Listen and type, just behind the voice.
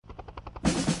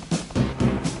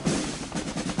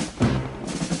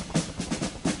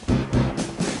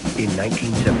In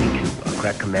 1972, a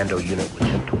crack commando unit was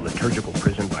sent to a liturgical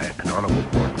prison by a canonical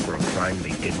court for a crime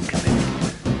they didn't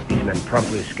commit. These men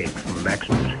promptly escaped from a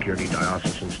maximum security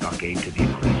diocesan stockade to the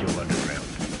ecclesial underground.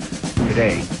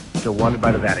 Today, still wanted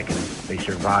by the Vatican, they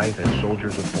survive as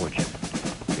soldiers of fortune.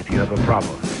 If you have a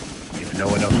problem, if no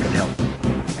one else can help,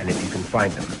 and if you can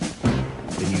find them,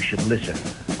 then you should listen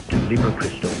to Liber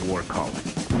Christo War College.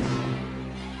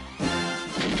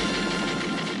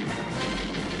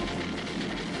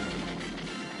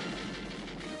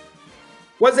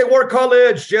 Wednesday War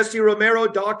College, Jesse Romero,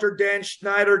 Dr. Dan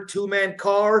Schneider, two-man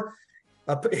car,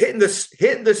 hitting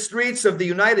the streets of the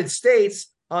United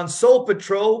States on Soul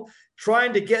Patrol,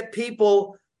 trying to get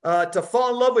people to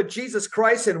fall in love with Jesus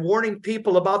Christ and warning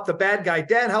people about the bad guy.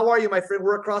 Dan, how are you, my friend?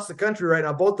 We're across the country right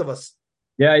now, both of us.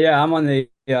 Yeah. I'm on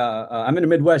I'm in the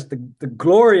Midwest, the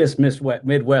glorious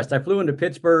Midwest. I flew into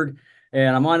Pittsburgh,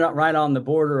 and I'm right on the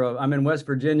border I'm in West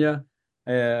Virginia.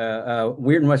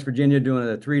 We're in West Virginia doing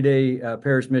a 3-day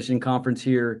parish mission conference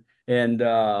here, and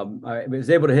I was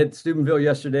able to hit Steubenville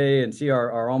yesterday and see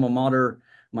our alma mater,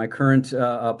 my current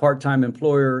part-time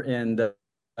employer, and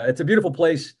it's a beautiful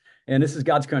place. And this is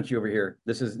God's country over here.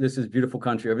 This is beautiful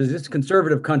country. This is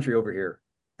conservative country over here.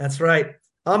 That's right.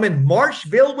 I'm in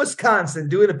Marshville, Wisconsin,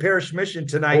 doing a parish mission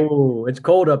tonight. Oh, it's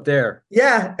cold up there.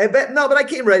 Yeah, but I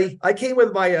came ready. I came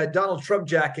with my Donald Trump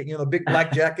jacket, the big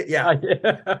black jacket. Yeah,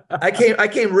 Yeah. I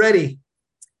came ready.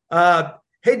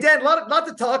 Hey, Dan, lot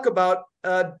to talk about.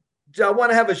 I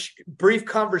want to have a brief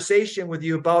conversation with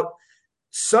you about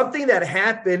something that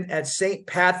happened at St.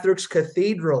 Patrick's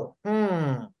Cathedral.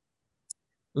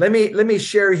 Let me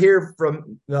share here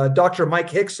from Dr. Mike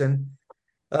Hickson.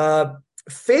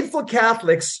 Faithful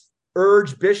Catholics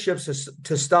urge bishops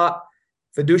to stop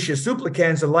fiducia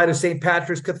supplicans in light of St.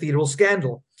 Patrick's Cathedral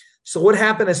scandal. So what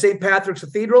happened at St. Patrick's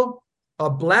Cathedral? A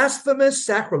blasphemous,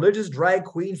 sacrilegious drag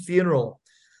queen funeral.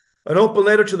 An open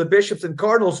letter to the bishops and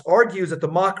cardinals argues that the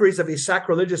mockeries of a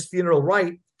sacrilegious funeral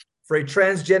rite for a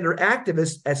transgender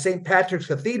activist at St. Patrick's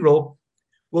Cathedral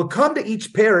will come to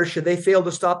each parish should they fail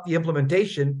to stop the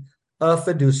implementation of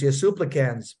fiducia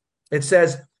supplicans. It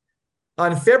says,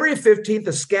 on February 15th,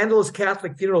 a scandalous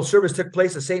Catholic funeral service took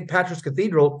place at St. Patrick's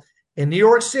Cathedral in New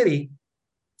York City.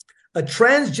 A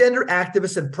transgender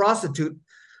activist and prostitute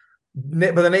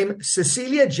by the name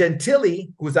Cecilia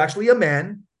Gentili, who was actually a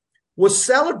man, was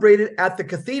celebrated at the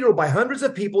cathedral by hundreds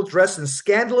of people dressed in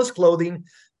scandalous clothing,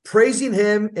 praising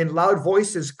him in loud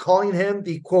voices, calling him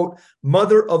the, quote,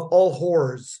 mother of all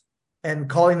horrors, and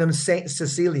calling them Saint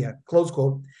Cecilia, close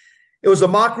quote. It was a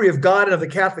mockery of God and of the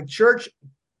Catholic Church.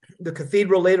 The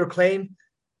cathedral later claimed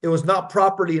it was not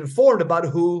properly informed about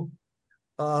who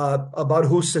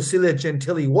Cecilia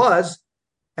Gentili was,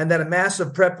 and that a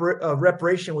massive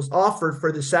reparation was offered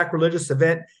for the sacrilegious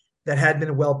event that had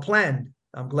been well planned.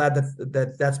 I'm glad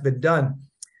that's been done.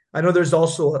 I know there's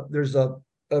a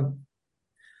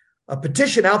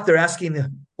petition out there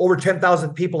asking, over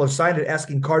 10,000 people have signed it,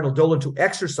 asking Cardinal Dolan to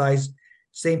exorcise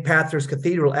St. Patrick's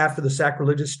Cathedral after the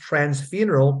sacrilegious trans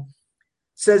funeral.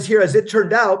 Says here, as it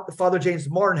turned out, Father James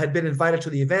Martin had been invited to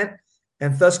the event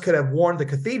and thus could have warned the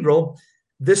cathedral.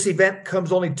 This event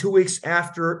comes only 2 weeks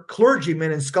after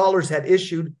clergymen and scholars had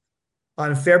issued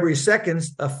on February 2nd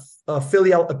a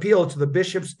filial appeal to the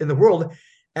bishops in the world,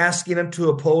 asking them to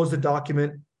oppose a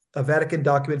Vatican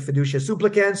document, Fiducia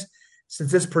Supplicans,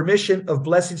 since this permission of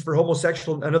blessings for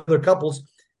homosexual and other couples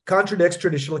contradicts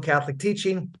traditional Catholic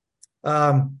teaching.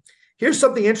 Here's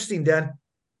something interesting, Dan.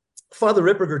 Father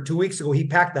Ripperger, 2 weeks ago, he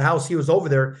packed the house. He was over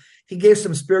there. He gave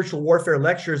some spiritual warfare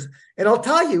lectures. And I'll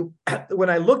tell you, when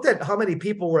I looked at how many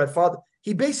people were at Father,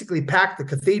 he basically packed the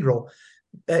cathedral.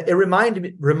 It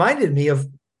reminded me of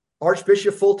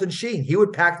Archbishop Fulton Sheen. He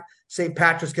would pack St.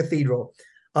 Patrick's Cathedral.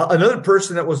 Another priest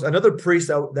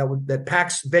that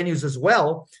packs venues as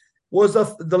well was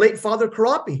the late Father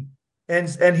Karapi.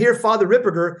 And here Father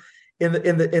Ripperger,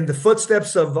 in the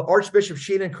footsteps of Archbishop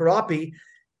Sheen and Karapi,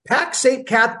 pack St.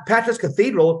 Patrick's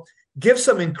Cathedral, give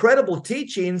some incredible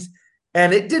teachings,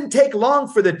 and it didn't take long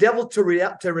for the devil to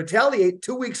retaliate.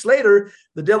 2 weeks later,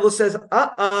 the devil says,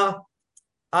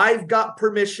 I've got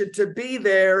permission to be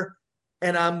there,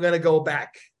 and I'm going to go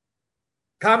back.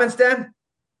 Comments, Dan?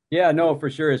 Yeah, no, for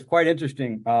sure. It's quite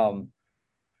interesting. I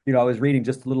was reading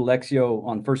just a little Lectio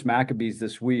on First Maccabees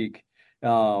this week.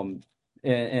 And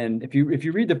if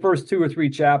you read the first 2 or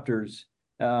 3 chapters,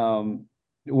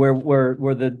 where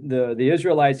the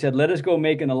Israelites said, let us go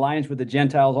make an alliance with the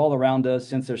Gentiles all around us,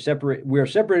 since we are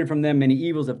separated from them, many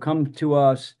evils have come to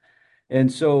us.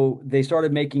 And so they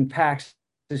started making pacts.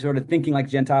 They started thinking like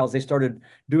Gentiles. They started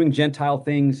doing Gentile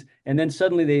things. And then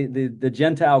suddenly the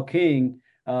Gentile king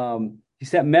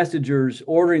messengers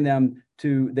ordering them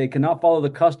they cannot follow the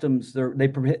customs, their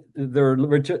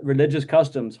religious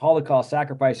customs, Holocaust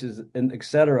sacrifices, and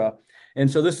etc. And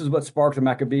so this is what sparked the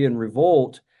Maccabean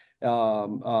revolt,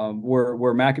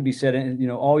 where Maccabee said,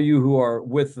 all you who are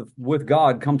with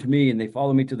God, come to me, and they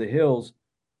follow me to the hills.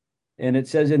 And it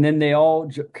says, and then they all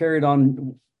carried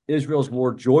on Israel's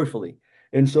war joyfully.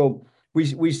 And so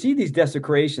we see these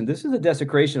desecrations. This is a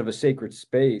desecration of a sacred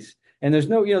space. And there's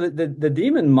no, the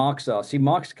demon mocks us. He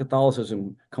mocks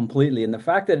Catholicism completely. And the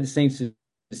fact that it's Saint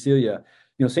Cecilia,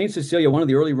 Saint Cecilia, one of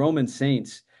the early Roman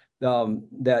saints,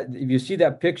 that if you see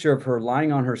that picture of her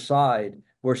lying on her side,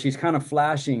 where she's kind of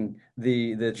flashing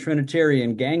the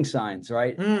Trinitarian gang signs,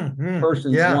 right?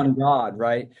 Persons, one God,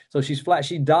 right? So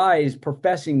she dies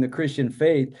professing the Christian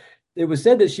faith. It was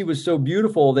said that she was so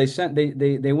beautiful,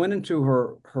 they went into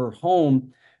her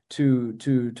home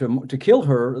to kill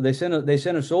her. They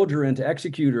sent a soldier in to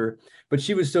execute her, but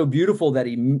she was so beautiful that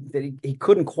he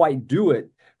couldn't quite do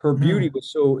it. Her beauty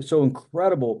was so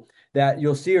incredible that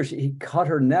you'll see her. He cut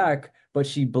her neck, but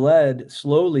she bled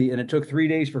slowly, and it took 3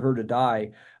 days for her to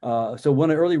die. So one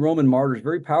of the early Roman martyrs,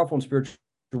 very powerful in spiritual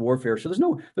warfare. So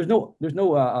there's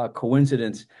no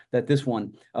coincidence that this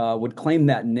one would claim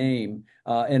that name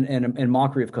in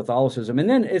mockery of Catholicism. And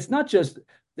then it's not just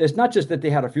that they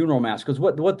had a funeral mass, because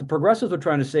what the progressives are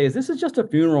trying to say is this is just a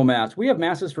funeral mass. We have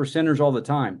masses for sinners all the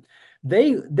time.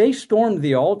 They stormed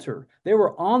the altar. They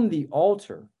were on the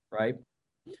altar, right?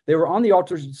 They were on the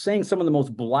altar saying some of the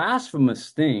most blasphemous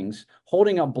things,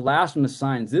 holding up blasphemous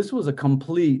signs. This was a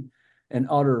complete and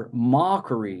utter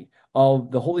mockery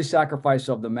of the holy sacrifice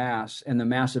of the Mass and the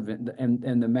Mass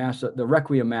and the Mass, the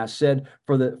Requiem Mass said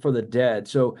for the dead.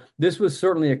 So this was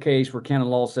certainly a case where canon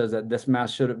law says that this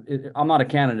Mass should have. I'm not a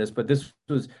canonist, but this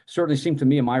was certainly seemed to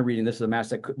me in my reading, this is a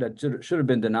Mass that should have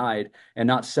been denied and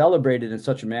not celebrated in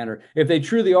such a manner. If they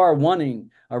truly are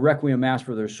wanting a Requiem Mass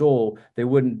for their soul, they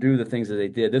wouldn't do the things that they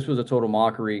did. This was a total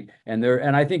mockery, and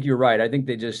I think you're right. I think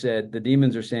they just said, the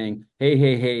demons are saying,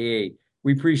 hey.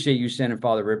 We appreciate you sending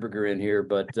Father Ripperger in here,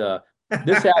 but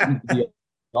this happens to be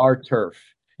our turf.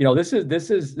 This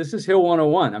is Hill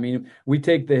 101. I mean, we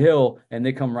take the hill and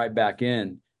they come right back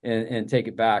in and take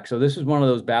it back. So this is one of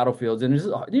those battlefields, and this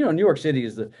is, New York City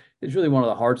is really one of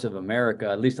the hearts of America,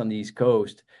 at least on the East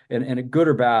Coast, and good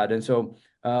or bad. And so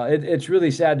it's really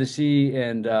sad to see,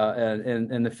 and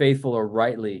the faithful are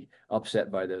rightly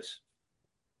upset by this.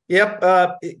 Yep.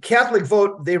 Catholic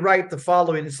Vote, they write the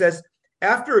following. It says,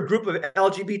 after a group of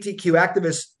LGBTQ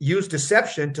activists used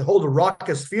deception to hold a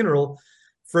raucous funeral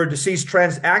for a deceased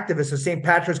trans activist at St.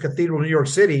 Patrick's Cathedral in New York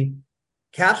City,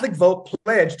 Catholic Vote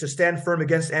pledged to stand firm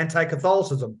against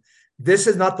anti-Catholicism. This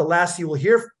is not the last you will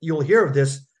hear of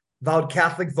this, vowed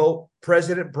Catholic Vote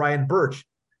President Brian Birch.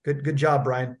 Good job,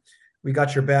 Brian. We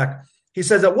got your back. He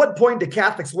says, at what point do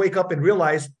Catholics wake up and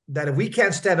realize that if we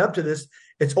can't stand up to this,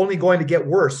 it's only going to get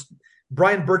worse?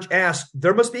 Brian Birch asks,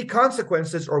 there must be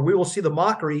consequences, or we will see the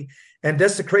mockery and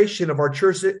desecration of our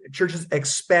churches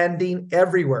expanding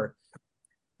everywhere.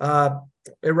 He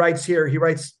writes,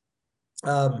 St.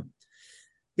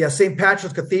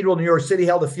 Patrick's Cathedral in New York City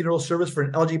held a funeral service for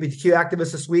an LGBTQ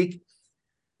activist this week.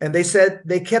 And they said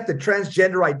they kept the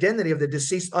transgender identity of the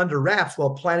deceased under wraps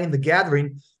while planning the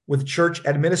gathering with church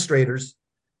administrators.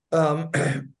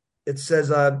 It says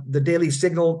the Daily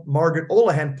Signal, Margaret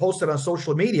Olahan, posted on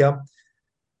social media,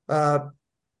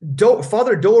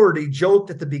 Father Doherty joked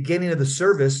at the beginning of the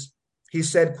service. He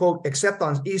said, quote, except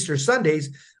on Easter Sundays,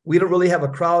 we don't really have a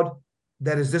crowd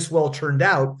that is this well turned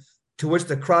out, to which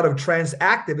the crowd of trans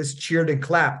activists cheered and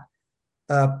clapped.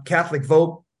 Catholic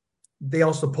Vote, they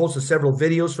also posted several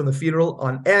videos from the funeral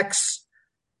on X,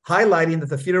 highlighting that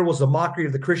the funeral was a mockery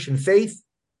of the Christian faith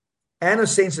and of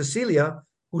St. Cecilia,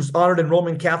 who's honored in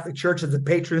Roman Catholic Church as the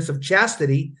patroness of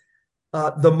chastity.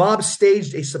 The mob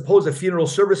staged a supposed funeral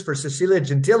service for Cecilia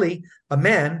Gentili, a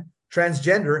man,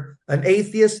 transgender, an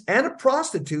atheist, and a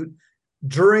prostitute.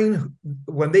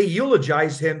 When they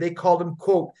eulogized him, they called him,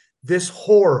 quote, this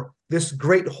whore, this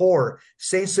great whore,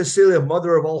 Saint Cecilia,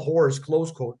 mother of all whores, close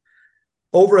quote.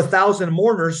 Over 1,000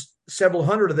 mourners, several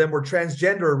hundred of them were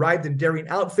transgender, arrived in daring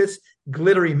outfits,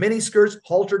 glittery miniskirts,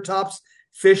 halter tops,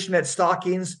 fishnet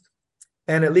stockings,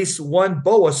 and at least one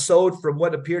boa sewed from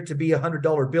what appeared to be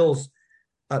 $100 bills.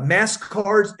 Mass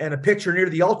cards and a picture near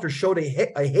the altar showed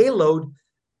a haloed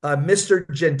Mr.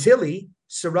 Gentili,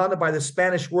 surrounded by the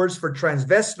Spanish words for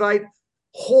transvestite,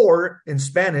 whore in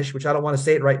Spanish, which I don't want to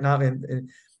say it right now, and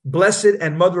blessed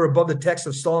and mother above the text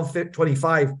of Psalm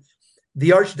 25. The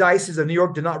Archdiocese of New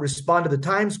York did not respond to the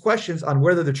Times questions on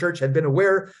whether the church had been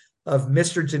aware of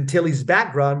Mr. Gentili's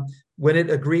background when it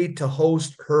agreed to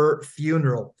host her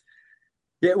funeral.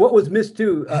 Yeah, what was missed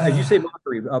too, as you say,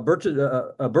 mockery. Birch,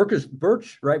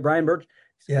 right? Brian Birch,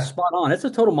 Yeah. spot on. It's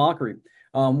a total mockery.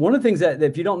 One of the things that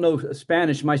if you don't know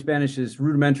Spanish, my Spanish is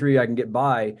rudimentary. I can get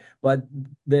by, but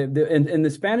in the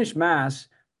Spanish Mass,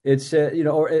 it's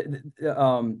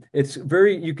it's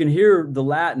very, you can hear the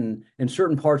Latin in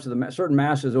certain parts of the certain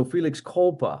masses. O felix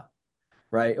culpa,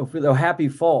 right? O happy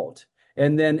fault.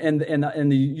 And then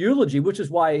and the eulogy, which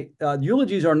is why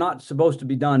eulogies are not supposed to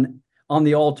be done on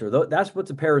the altar. That's what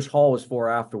the parish hall is for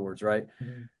afterwards, right?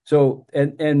 Mm-hmm. So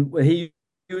and he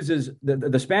uses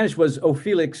the Spanish was O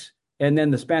Felix, and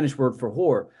then the Spanish word for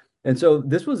whore. And so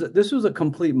this was a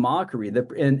complete mockery.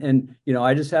 And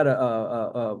I just had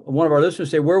one of our listeners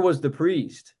say, "Where was the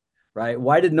priest?" Right?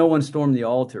 Why did no one storm the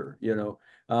altar?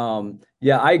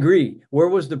 Yeah, I agree. Where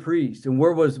was the priest, and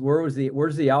where's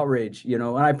the outrage? And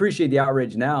I appreciate the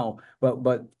outrage now,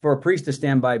 but for a priest to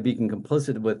stand by being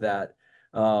complicit with that,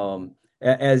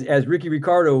 as Ricky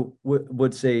Ricardo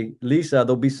would say, Lisa,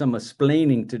 there'll be some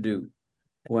explaining to do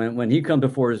when he comes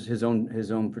before his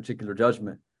own particular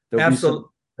judgment. There'll Absolutely. be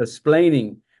some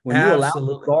explaining. When you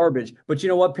allow garbage, but you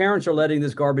know what? Parents are letting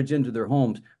this garbage into their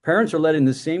homes. Parents are letting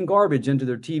the same garbage into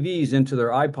their TVs, into their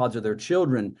iPods of their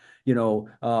children.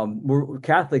 We're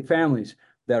Catholic families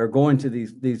that are going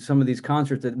to some of these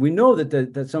concerts that we know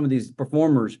that some of these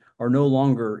performers are no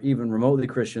longer even remotely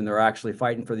Christian. They're actually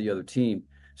fighting for the other team.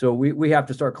 So we have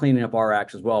to start cleaning up our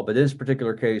acts as well. But in this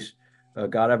particular case,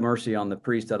 God have mercy on the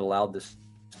priest that allowed this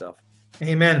stuff.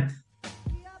 Amen.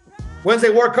 Wednesday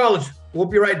War College. We'll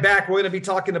be right back. We're going to be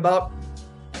talking about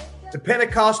the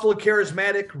Pentecostal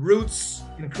charismatic roots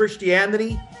in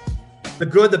Christianity, the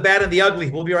good, the bad, and the ugly.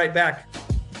 We'll be right back.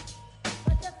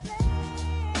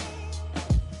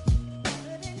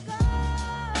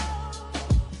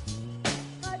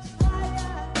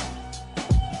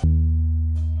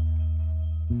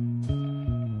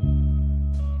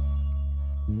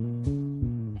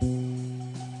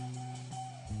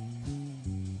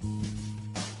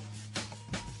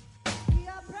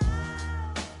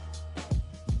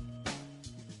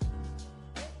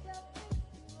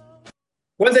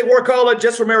 Wednesday War College,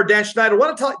 just remember Dan Schneider. I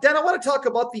want to talk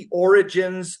about the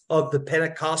origins of the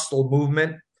Pentecostal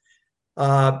movement,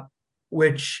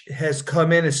 which has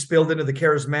come in and spilled into the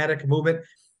charismatic movement.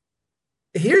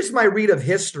 Here's my read of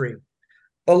history.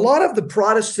 A lot of the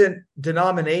Protestant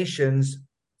denominations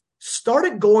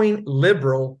started going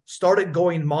liberal, started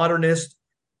going modernist.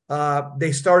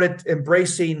 They started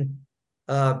embracing,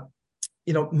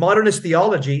 modernist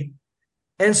theology.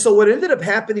 And so what ended up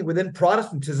happening within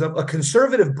Protestantism, a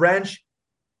conservative branch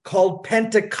called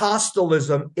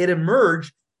Pentecostalism, it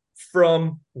emerged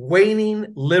from waning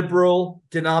liberal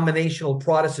denominational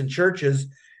Protestant churches.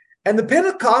 And the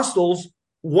Pentecostals,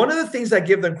 one of the things I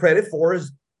give them credit for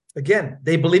is, again,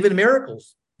 they believe in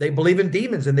miracles. They believe in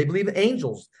demons, and they believe in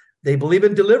angels. They believe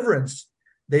in deliverance.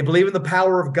 They believe in the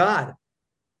power of God.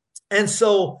 And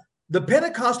so the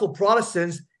Pentecostal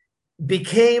Protestants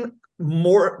became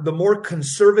the more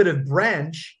conservative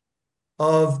branch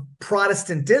of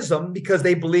Protestantism because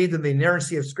they believed in the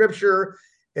inerrancy of Scripture,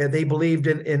 and they believed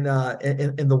in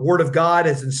the Word of God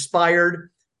as inspired,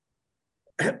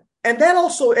 and that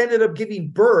also ended up giving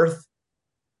birth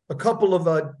a couple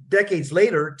of decades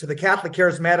later to the Catholic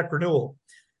Charismatic Renewal.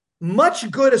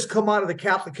 Much good has come out of the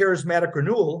Catholic Charismatic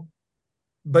Renewal,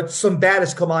 but some bad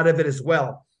has come out of it as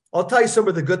well. I'll tell you some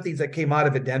of the good things that came out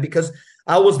of it, Dan, because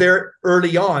I was there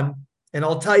early on. And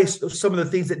I'll tell you some of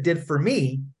the things it did for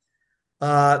me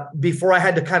before I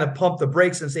had to kind of pump the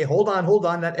brakes and say, hold on.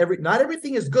 Not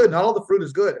everything is good. Not all the fruit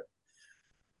is good.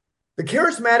 The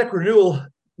charismatic renewal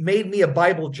made me a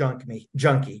Bible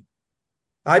junkie.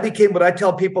 I became what I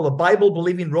tell people, a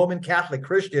Bible-believing Roman Catholic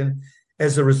Christian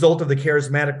as a result of the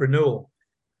charismatic renewal.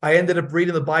 I ended up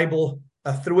reading the Bible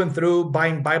through and through,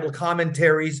 buying Bible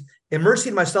commentaries,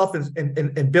 immersing myself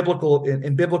in biblical,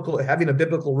 having a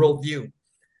biblical worldview.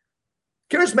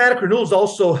 Charismatic renewal has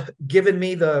also given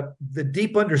me the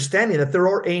deep understanding that there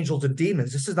are angels and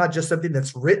demons. This is not just something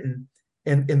that's written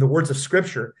in the words of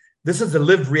Scripture. This is the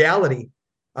lived reality,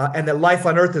 and that life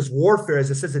on earth is warfare,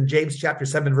 as it says in James chapter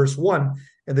 7, verse 1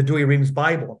 in the Douay-Rheims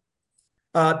Bible.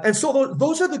 And so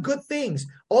those are the good things.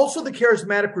 Also, the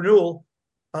charismatic renewal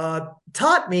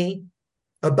taught me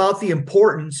about the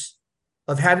importance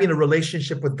of having a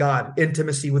relationship with God,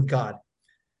 intimacy with God.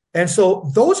 And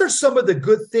so those are some of the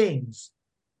good things.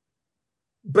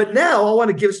 But now I want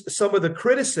to give some of the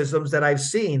criticisms that I've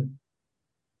seen.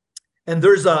 And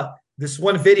there's this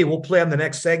one video we'll play on the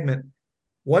next segment.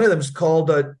 One of them is called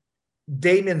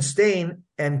Damien Stain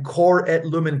and Cor et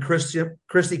Lumen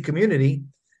Christi Community.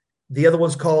 The other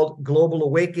one's called Global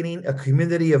Awakening, a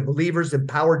community of believers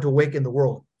empowered to awaken the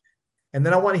world. And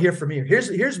then I want to hear from you.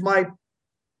 Here's my,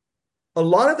 a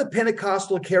lot of the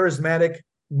Pentecostal charismatic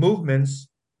movements,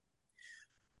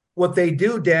 what they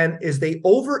do, Dan, is they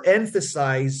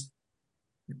overemphasize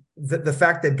the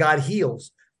fact that God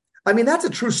heals. I mean, that's a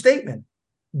true statement.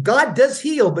 God does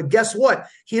heal, but guess what?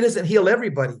 He doesn't heal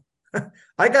everybody.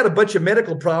 I got a bunch of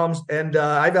medical problems, and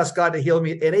I've asked God to heal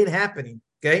me. It ain't happening,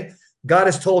 okay? God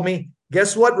has told me,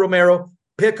 guess what, Romero?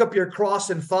 Pick up your cross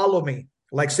and follow me,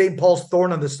 like St. Paul's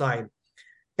thorn on the side.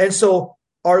 And so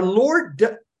our Lord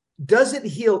doesn't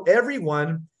heal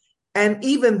everyone, and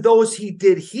even those he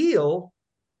did heal,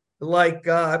 like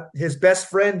his best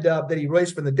friend that he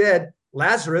raised from the dead,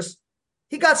 Lazarus,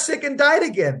 he got sick and died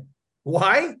again.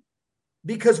 Why?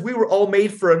 Because we were all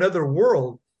made for another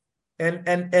world.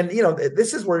 And you know,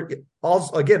 this is where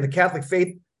also, again, the Catholic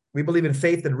faith, we believe in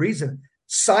faith and reason.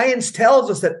 Science tells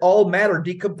us that all matter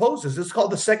decomposes. It's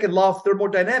called the second law of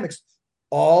thermodynamics.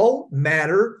 All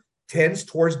matter tends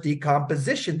towards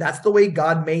decomposition. That's the way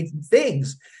God made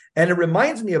things. And it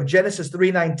reminds me of Genesis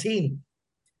 3:19.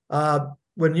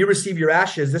 When you receive your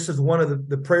ashes, this is one of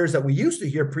the prayers that we used to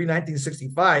hear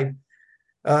pre-1965.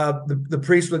 The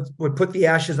priest would put the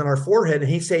ashes on our forehead,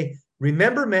 and he'd say,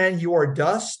 remember, man, you are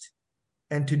dust,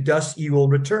 and to dust you will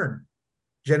return.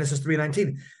 Genesis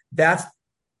 3:19. That's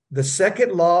the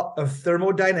second law of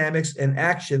thermodynamics in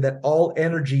action, that all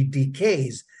energy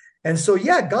decays. And so,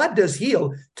 yeah, God does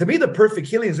heal. To me, the perfect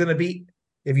healing is going to be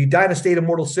if you die in a state of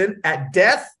mortal sin at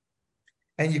death,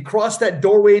 and you cross that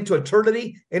doorway into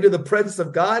eternity, into the presence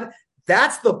of God.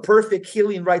 That's the perfect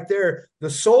healing right there. The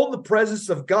soul in the presence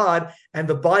of God, and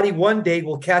the body one day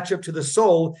will catch up to the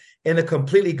soul in a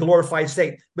completely glorified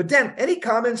state. But Dan, any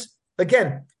comments?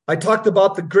 Again, I talked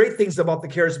about the great things about the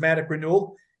charismatic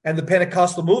renewal and the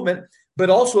Pentecostal movement, but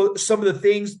also some of the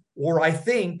things where I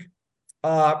think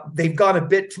they've gone a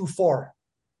bit too far.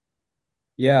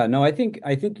 Yeah, no, I think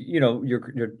you know,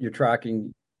 you're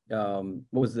tracking. What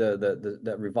was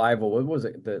that revival? What was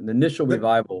it? The initial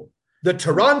revival. The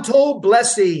Toronto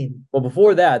Blessing. Well,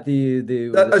 before that, the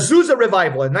Azusa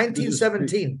Revival in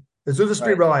 1917. The Azusa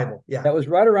Street Revival. Yeah, that was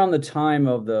right around the time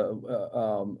of the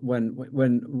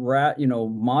when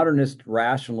modernist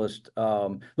rationalist.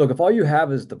 Look, if all you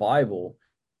have is the Bible,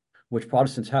 which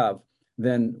Protestants have,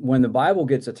 then when the Bible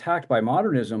gets attacked by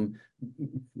modernism,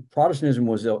 Protestantism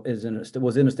was in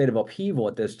a state of upheaval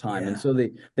at this time, and so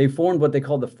they formed what they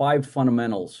called the five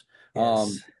fundamentals.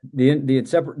 Yes.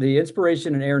 The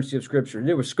inspiration and inerrancy of Scripture.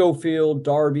 There was Scofield,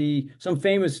 Darby, some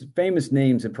famous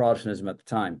names in Protestantism at the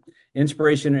time.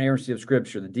 Inspiration and inerrancy of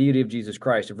Scripture, the deity of Jesus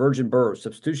Christ, the virgin birth,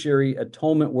 substitutionary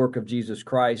atonement work of Jesus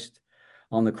Christ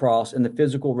on the cross, and the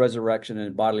physical resurrection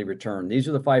and bodily return. These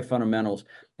are the five fundamentals.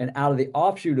 And out of the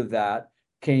offshoot of that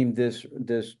came this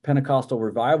Pentecostal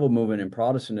revival movement in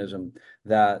Protestantism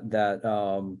that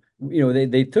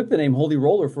they took the name Holy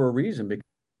Roller for a reason,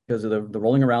 because of the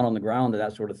rolling around on the ground and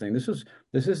that sort of thing. This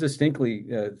is distinctly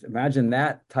imagine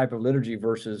that type of liturgy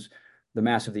versus the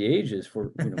Mass of the Ages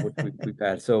for what we've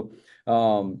had. So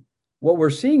what we're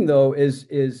seeing though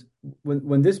is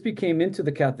when this became into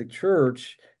the Catholic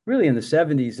Church, really in the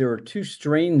 70s, there were two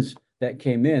strains that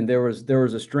came in. There was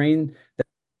a strain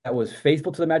that was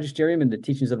faithful to the magisterium and the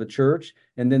teachings of the church,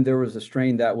 and then there was a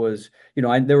strain that was, in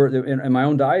my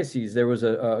own diocese, there was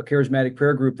a charismatic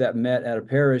prayer group that met at a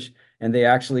parish, and they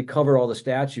actually cover all the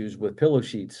statues with pillow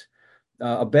sheets,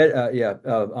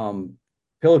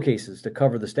 pillowcases to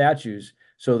cover the statues,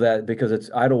 so that, because it's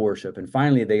idol worship. And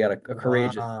finally, they got a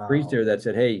courageous priest there that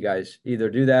said, "Hey, you guys, either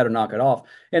do that or knock it off."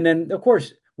 And then, of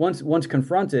course, once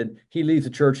confronted, he leaves the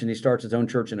church and he starts his own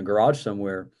church in a garage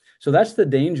somewhere. So that's the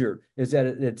danger, is that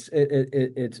it's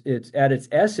at its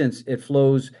essence, it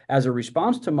flows as a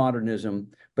response to modernism,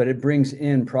 but it brings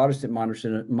in Protestant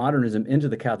modernism into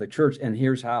the Catholic Church. And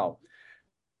here's how.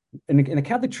 In the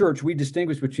Catholic Church, we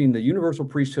distinguish between the universal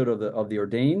priesthood of the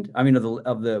ordained,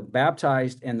 of the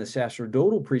baptized, and the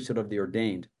sacerdotal priesthood of the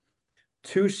ordained.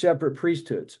 Two separate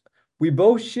priesthoods. We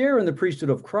both share in the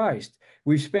priesthood of Christ.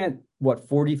 We've spent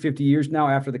 40, 50 years now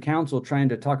after the council trying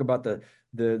to talk about the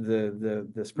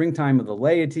springtime of the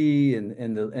laity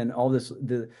and all this,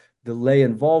 the lay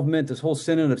involvement. This whole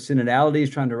synod of synodality is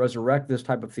trying to resurrect this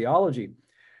type of theology.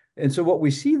 And so what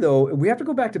we see, though, we have to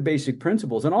go back to basic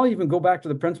principles, and I'll even go back to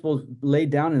the principles laid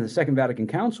down in the Second Vatican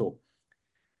Council.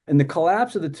 And the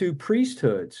collapse of the two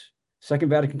priesthoods, Second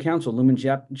Vatican Council, Lumen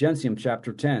Gentium,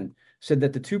 chapter 10, said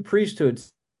that the two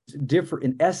priesthoods differ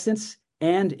in essence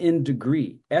and in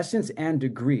degree. Essence and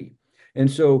degree. And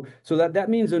so that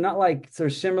means they're not like they're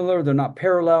similar, they're not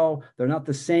parallel, they're not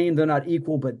the same, they're not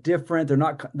equal but different. They're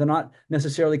not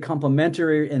necessarily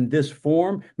complementary in this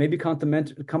form. Maybe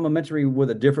complementary with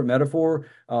a different metaphor,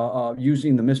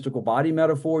 using the mystical body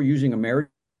metaphor, using a marriage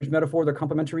metaphor, they're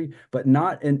complementary, but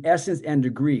not in essence and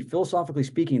degree. Philosophically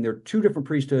speaking, they're two different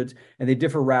priesthoods and they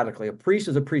differ radically. A priest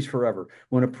is a priest forever.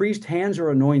 When a priest's hands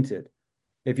are anointed,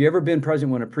 if you've ever been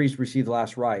present when a priest received the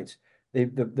last rites,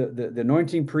 the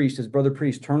anointing priest, his brother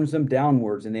priest, turns them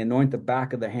downwards and they anoint the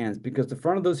back of the hands because the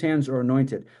front of those hands are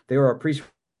anointed. They are a priest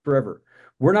forever.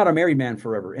 We're not a married man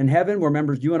forever. In heaven, we're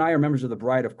members. You and I are members of the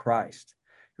bride of Christ,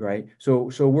 right?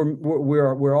 So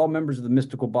we're all members of the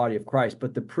mystical body of Christ.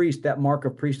 But the priest, that mark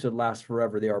of priesthood lasts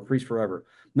forever. They are a priest forever.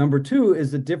 Number two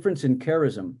is the difference in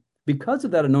charism. Because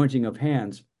of that anointing of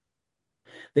hands,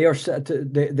 they are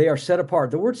set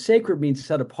apart. The word sacred means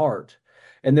set apart.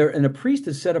 And a priest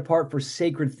is set apart for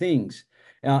sacred things.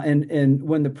 And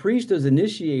when the priest is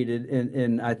initiated,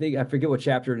 in I forget what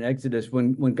chapter in Exodus,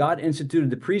 when God instituted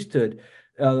the priesthood,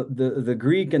 the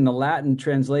Greek and the Latin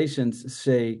translations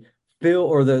say fill,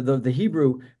 or the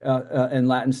Hebrew and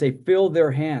Latin say fill their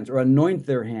hands or anoint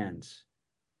their hands,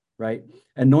 right?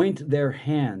 Anoint their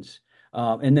hands.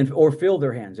 And then, or fill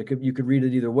their hands. You could read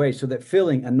it either way. So that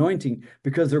filling, anointing,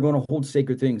 because they're going to hold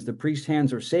sacred things. The priest's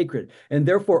hands are sacred. And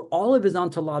therefore, all of his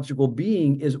ontological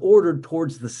being is ordered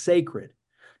towards the sacred,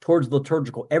 towards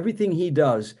liturgical. Everything he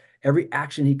does, every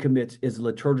action he commits is a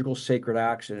liturgical sacred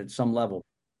action at some level.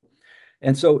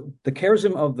 And so the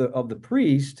charism of the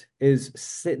priest is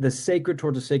the sacred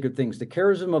towards the sacred things. The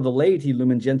charism of the laity,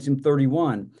 Lumen Gentium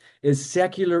 31, is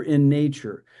secular in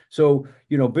nature. So,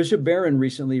 Bishop Barron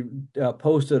recently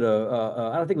posted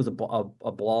I don't think it was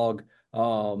a blog,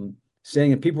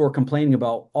 saying that people were complaining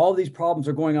about all these problems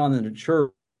are going on in the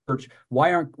church.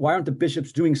 Why aren't the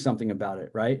bishops doing something about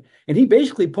it, right? And he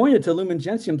basically pointed to Lumen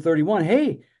Gentium 31.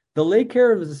 Hey, the lay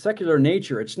charism is a secular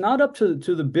nature. It's not up to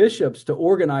the bishops to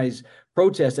organize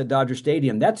protests at Dodger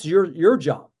Stadium. That's your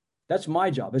job. That's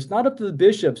my job. It's not up to the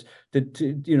bishops to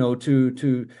go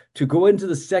into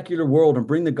the secular world and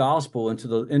bring the gospel into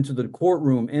the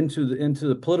courtroom, into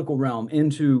the political realm,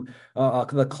 into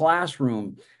the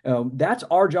classroom. That's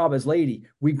our job as laity.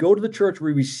 We go to the church.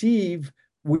 We receive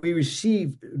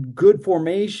good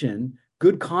formation,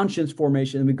 good conscience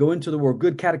formation, and we go into the world,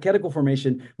 good catechetical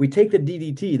formation. We take the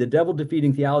DDT, the devil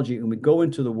defeating theology, and we go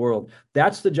into the world.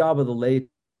 That's the job of the laity.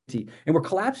 And we're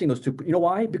collapsing those two. You know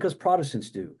why? Because Protestants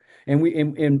do.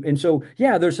 And so,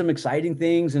 yeah, there's some exciting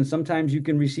things, and sometimes you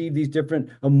can receive these different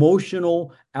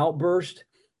emotional outbursts.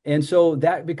 And so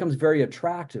that becomes very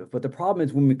attractive. But the problem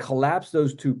is when we collapse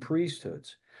those two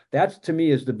priesthoods, that to me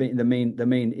is the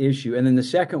main issue. And then the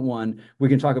second one, we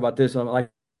can talk about this. I'd like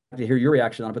to hear your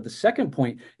reaction on it. But the second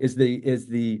point is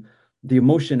the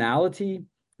emotionality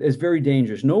is very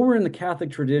dangerous. Nowhere in the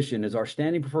Catholic tradition is our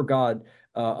standing before God,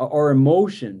 our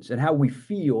emotions and how we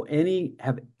feel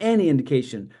have any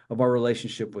indication of our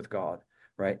relationship with God,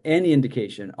 right? Any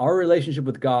indication. Our relationship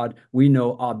with God, we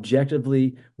know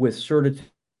objectively with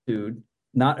certitude,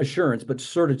 not assurance, but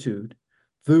certitude,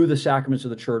 through the sacraments of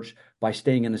the church by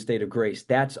staying in a state of grace.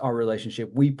 That's our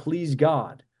relationship. We please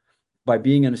God by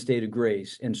being in a state of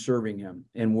grace and serving him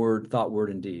in word, thought, word,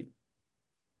 and deed.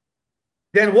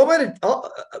 Dan,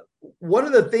 one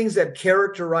of the things that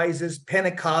characterizes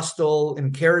Pentecostal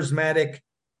and charismatic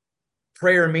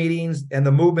prayer meetings and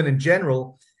the movement in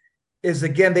general is,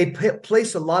 again, they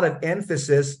place a lot of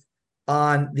emphasis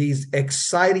on these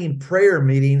exciting prayer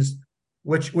meetings,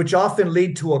 which often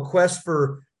lead to a quest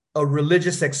for a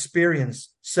religious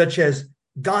experience, such as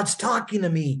God's talking to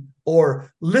me,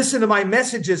 or listen to my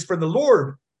messages from the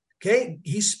Lord. Okay,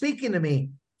 he's speaking to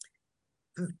me.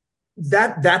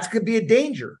 That could be a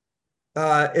danger.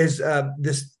 This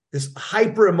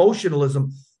hyper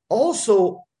emotionalism.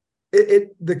 Also,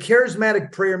 the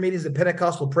charismatic prayer meetings, the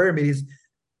Pentecostal prayer meetings,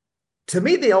 to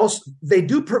me, they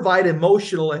do provide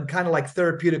emotional and kind of like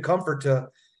therapeutic comfort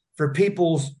for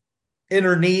people's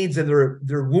inner needs and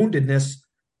their woundedness.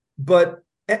 But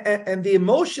and the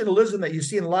emotionalism that you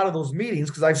see in a lot of those meetings,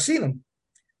 because I've seen them,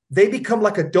 they become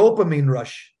like a dopamine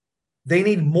rush. They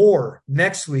need more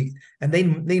next week, and they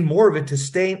need more of it to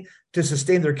sustain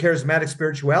their charismatic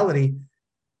spirituality.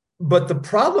 But the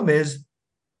problem is,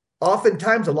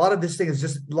 oftentimes, a lot of this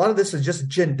is just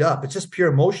ginned up. It's just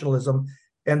pure emotionalism,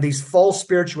 and these false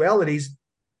spiritualities.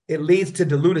 It leads to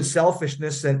diluted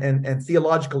selfishness and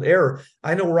theological error.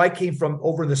 I know where I came from,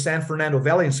 over in the San Fernando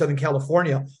Valley in Southern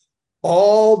California.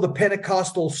 All the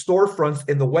Pentecostal storefronts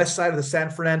in the west side of the San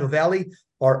Fernando Valley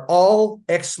are all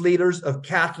ex-leaders of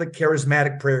Catholic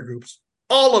charismatic prayer groups.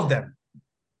 All of them.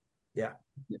 Yeah.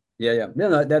 Yeah.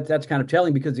 No, that's kind of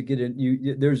telling because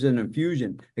there's an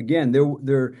infusion. Again,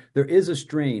 there is a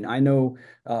strain. I know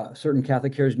certain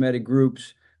Catholic charismatic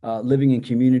groups living in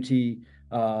community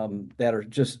that are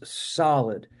just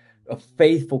solid,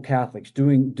 faithful Catholics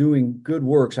doing good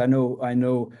works. I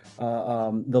know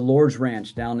the Lord's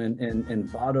Ranch down in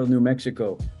Vado, New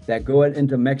Mexico, that go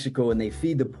into Mexico and they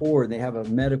feed the poor. And they have a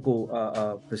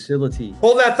medical facility.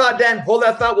 Hold that thought, Dan. Hold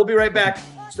that thought. We'll be right back.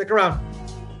 Stick around.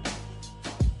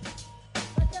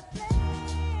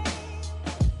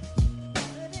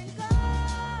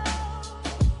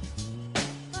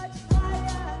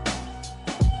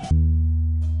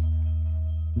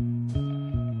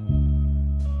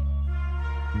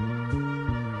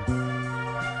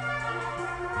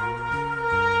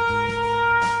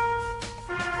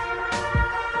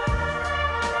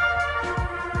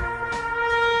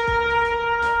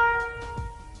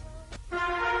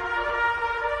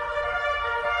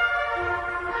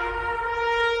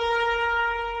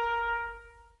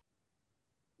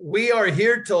 We are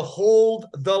here to hold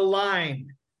the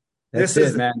line. This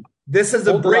is, man. This is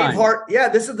the Braveheart. Yeah,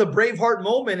 this is the Braveheart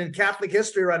moment in Catholic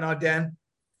history right now, Dan.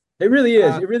 It really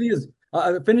is. It really is.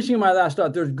 Finishing my last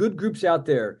thought, there's good groups out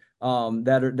there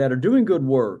that are doing good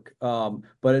work,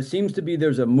 but it seems to be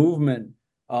there's a movement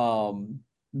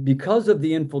because of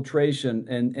the infiltration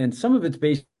and some of its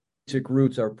basic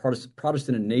roots are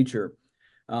Protestant in nature,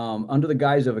 under the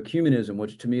guise of ecumenism,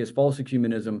 which to me is false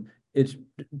ecumenism. It's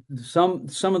some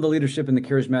of the leadership in the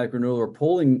charismatic renewal are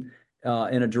pulling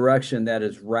in a direction that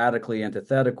is radically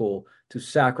antithetical to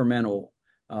sacramental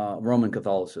Roman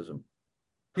Catholicism.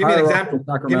 Give me an example.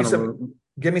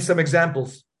 Give me some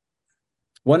examples.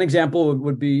 One example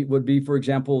would be, for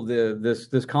example,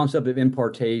 this concept of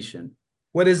impartation.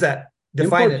 What is that?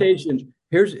 Define impartation. It.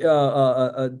 Here's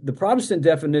the Protestant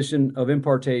definition of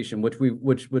impartation,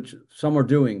 which some are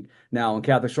doing now in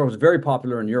Catholic circles. Very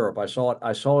popular in Europe. I saw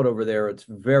it over there. It's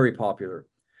very popular.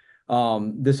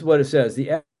 This is what it says: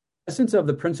 the essence of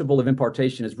the principle of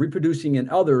impartation is reproducing in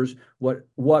others what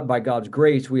by God's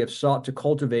grace we have sought to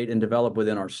cultivate and develop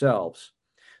within ourselves.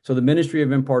 So the ministry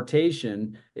of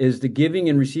impartation is the giving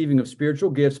and receiving of spiritual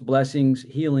gifts, blessings,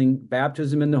 healing,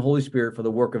 baptism in the Holy Spirit for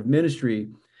the work of ministry.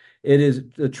 It is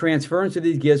the transference of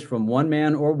these gifts from one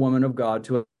man or woman of God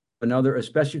to another,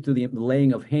 especially through the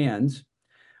laying of hands.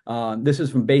 This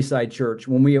is from Bayside Church.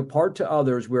 When we impart to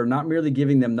others, we're not merely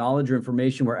giving them knowledge or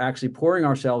information, we're actually pouring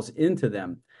ourselves into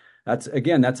them. That's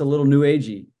a little new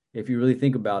agey, if you really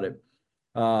think about it.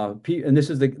 And this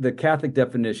is the Catholic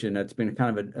definition that's been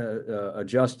kind of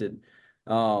adjusted.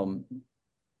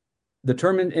 The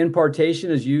term impartation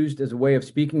is used as a way of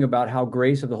speaking about how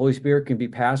grace of the Holy Spirit can be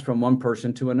passed from one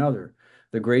person to another.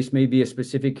 The grace may be a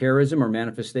specific charism or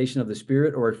manifestation of the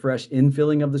Spirit, or a fresh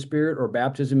infilling of the Spirit, or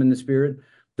baptism in the Spirit.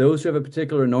 Those who have a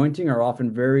particular anointing are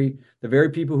often the very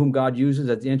people whom God uses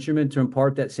as the instrument to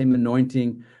impart that same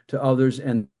anointing to others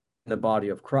and the body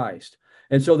of Christ.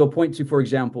 And so they'll point to, for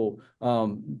example,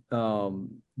 the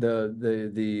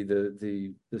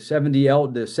 70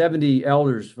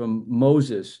 elders from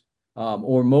Moses,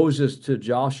 or Moses to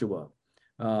Joshua,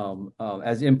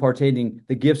 as imparting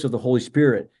the gifts of the Holy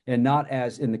Spirit, and not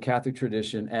as in the Catholic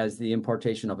tradition as the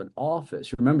impartation of an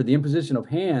office. Remember, the imposition of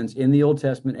hands in the Old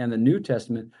Testament and the New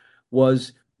Testament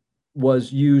was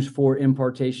used for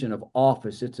impartation of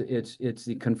office. It's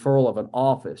the conferral of an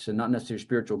office and not necessarily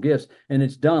spiritual gifts. And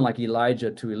it's done like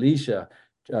Elijah to Elisha,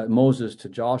 Moses to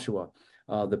Joshua.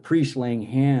 The priest laying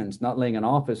hands, not laying an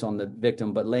office on the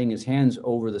victim, but laying his hands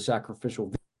over the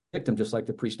sacrificial victim, just like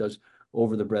the priest does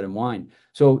over the bread and wine.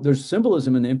 So there's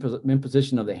symbolism in the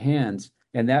imposition of the hands,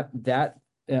 and the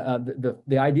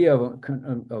idea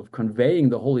of conveying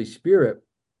the Holy Spirit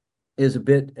is it's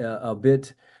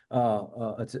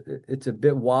a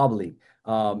bit wobbly,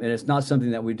 and it's not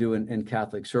something that we do in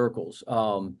Catholic circles.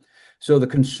 So the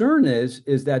concern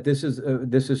is that this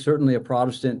is certainly a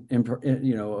Protestant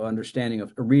understanding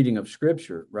of a reading of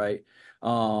Scripture, right?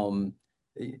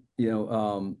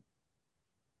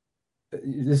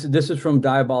 This is from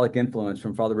Diabolic Influence,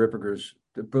 from Father Ripperger's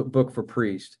book for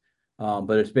priests,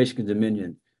 but it's basically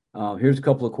dominion. Here's a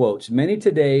couple of quotes. Many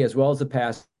today, as well as the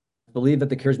past, believe that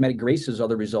the charismatic graces are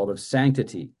the result of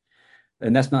sanctity,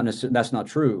 and that's not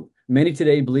true. Many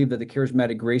today believe that the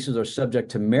charismatic graces are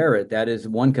subject to merit. That is,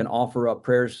 one can offer up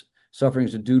prayers,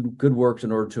 sufferings, and do good works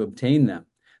in order to obtain them.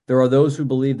 There are those who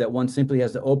believe that one simply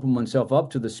has to open oneself up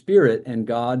to the Spirit, and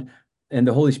God and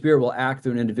the Holy Spirit will act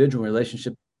through an individual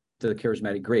relationship to the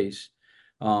charismatic grace.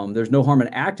 There's no harm in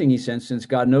acting, he says, since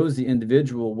God knows the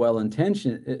individual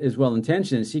well-intentioned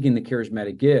in seeking the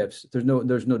charismatic gifts. There's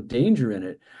no danger in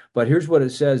it. But here's what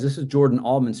it says. This is Jordan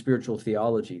Allman's Spiritual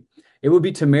Theology. It would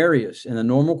be temerarious in the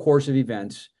normal course of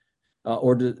events,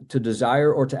 or to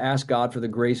desire or to ask God for the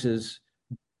graces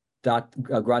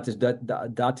gratis date,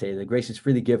 the graces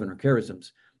freely given, or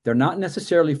charisms. They're not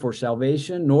necessarily for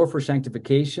salvation nor for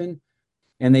sanctification,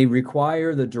 and they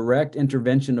require the direct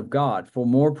intervention of God. For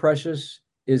more precious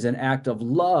is an act of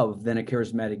love than a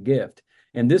charismatic gift.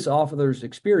 In this author's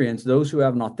experience, those who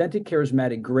have an authentic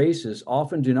charismatic graces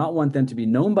often do not want them to be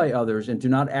known by others and do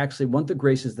not actually want the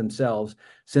graces themselves,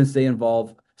 since they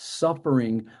involve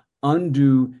suffering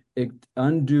undue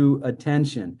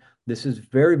attention. This is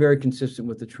very, very consistent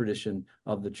with the tradition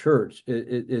of the church.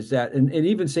 It is that, and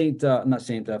even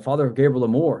Father Gabriel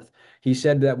Amorth, he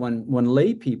said that when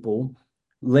lay people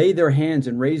lay their hands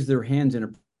and raise their hands in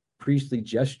a priestly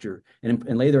gesture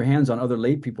and lay their hands on other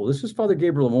lay people. This is Father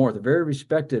Gabriel Amorth, a very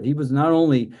respected. He was not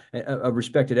only a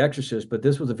respected exorcist, but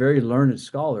this was a very learned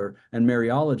scholar and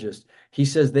Mariologist. He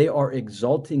says they are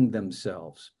exalting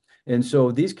themselves. And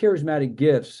so these charismatic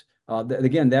gifts,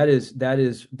 again,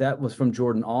 that was from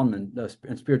Jordan Allman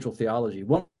in Spiritual Theology.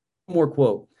 One more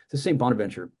quote. It's the St.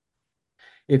 Bonaventure.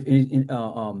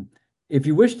 If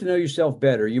you wish to know yourself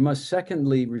better, you must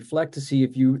secondly reflect to see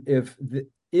if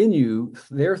in you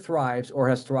there thrives or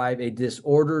has thrived a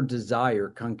disordered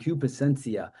desire,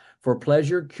 concupiscencia, for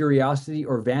pleasure, curiosity,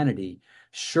 or vanity.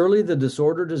 Surely the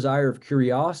disordered desire of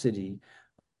curiosity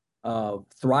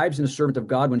thrives in a servant of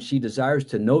God when she desires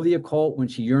to know the occult, when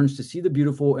she yearns to see the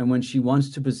beautiful, and when she wants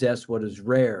to possess what is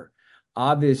rare.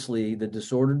 Obviously, the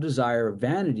disordered desire of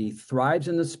vanity thrives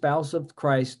in the spouse of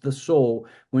Christ, the soul,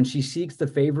 when she seeks the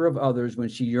favor of others, when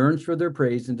she yearns for their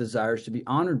praise and desires to be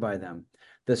honored by them.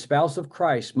 The spouse of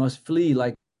Christ must flee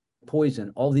like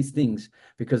poison, all these things,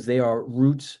 because they are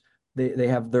roots, they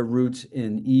have their roots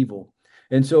in evil.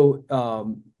 And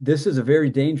so this is a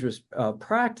very dangerous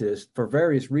practice for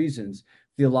various reasons.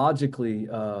 Theologically,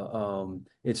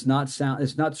 it's not sound.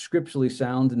 It's not scripturally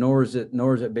sound, nor is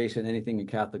it based on anything in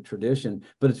Catholic tradition.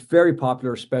 But it's very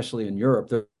popular, especially in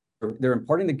Europe. They're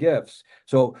imparting the gifts.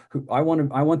 So I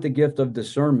want the gift of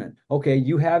discernment. Okay,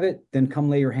 you have it. Then come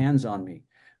lay your hands on me.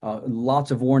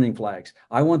 Lots of warning flags.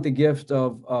 I want the gift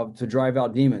of to drive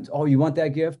out demons. Oh, you want that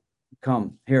gift?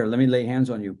 Come here. Let me lay hands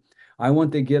on you. I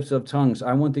want the gifts of tongues.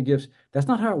 I want the gifts. That's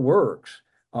not how it works.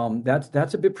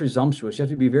 That's a bit presumptuous. You have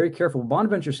to be very careful.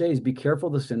 Bonaventure says, be careful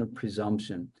of the sin of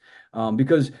presumption. Dan,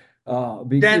 let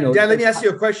me ask you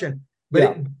a question.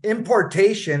 But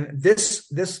impartation, this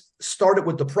started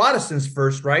with the Protestants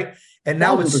first, right? And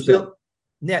now 100%.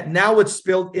 It's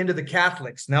spilled into the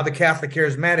Catholics. Now the Catholic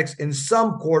charismatics in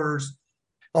some quarters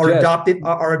are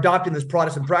adopting this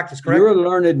Protestant practice, correct? You're a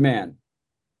learned man.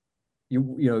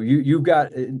 You've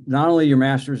got not only your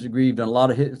master's degree, you've done a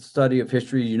lot of study of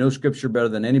history. You know scripture better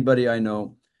than anybody I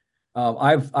know.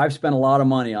 I've spent a lot of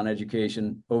money on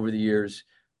education over the years.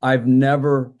 I've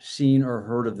never seen or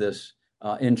heard of this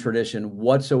in tradition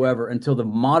whatsoever until the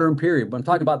modern period. But I'm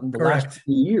talking about the last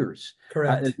 20 years.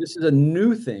 Correct. This is a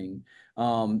new thing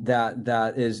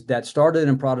that started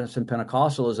in Protestant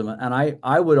Pentecostalism, and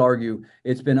I would argue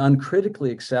it's been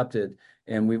uncritically accepted.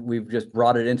 And we've just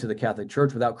brought it into the Catholic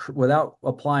Church without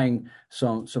applying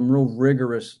some real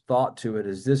rigorous thought to it.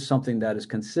 Is this something that is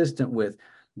consistent with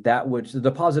that which the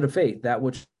deposit of faith, that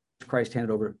which Christ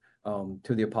handed over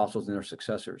to the apostles and their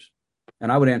successors?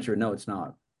 And I would answer, no, it's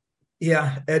not.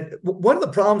 Yeah, and one of the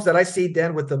problems that I see,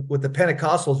 Dan, with the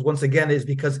Pentecostals once again is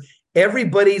because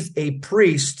everybody's a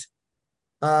priest,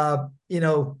 uppercase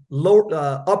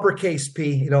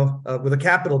P, with a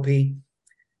capital P.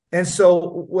 And so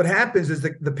what happens is the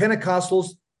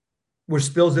Pentecostals, which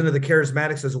spills into the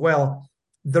charismatics as well,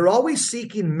 they're always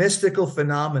seeking mystical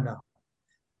phenomena.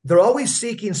 They're always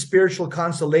seeking spiritual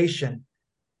consolation.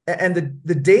 And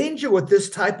the danger with this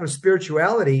type of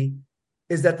spirituality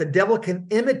is that the devil can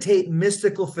imitate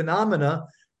mystical phenomena,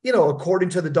 according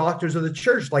to the doctors of the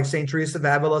church, like St. Teresa of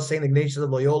Avila, St. Ignatius of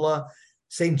Loyola,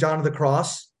 St. John of the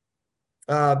Cross.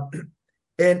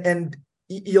 And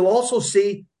you'll also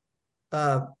see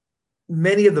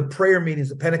many of the prayer meetings,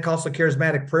 the Pentecostal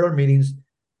charismatic prayer meetings,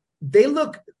 there's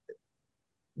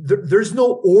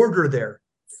no order there.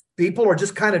 People are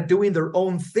just kind of doing their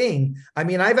own thing. I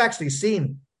mean, I've actually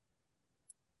seen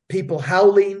people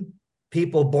howling,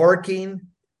 people barking,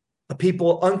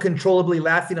 people uncontrollably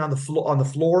laughing on the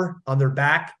floor, on their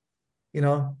back,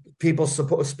 people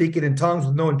speaking in tongues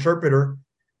with no interpreter.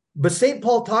 But St.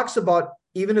 Paul talks about,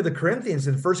 even to the Corinthians,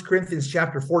 in 1 Corinthians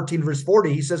chapter 14, verse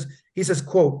 40, he says,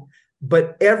 quote,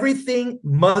 but everything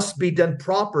must be done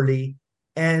properly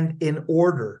and in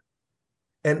order.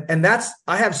 And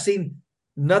I have seen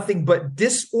nothing but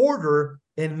disorder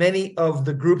in many of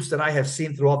the groups that I have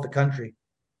seen throughout the country.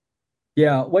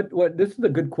 Yeah, what this is a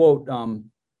good quote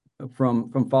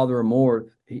from Father Amor.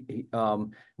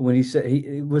 When he said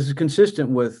he was consistent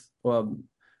with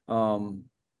Jordan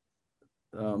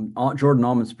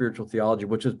Allman's spiritual theology,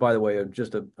 which is, by the way,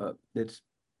 just it's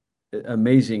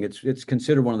amazing. It's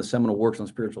considered one of the seminal works on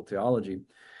spiritual theology,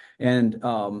 and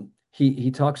he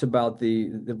talks about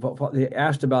they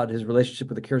asked about his relationship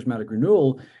with the charismatic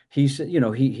renewal. He said,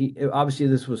 he obviously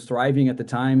this was thriving at the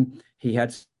time. He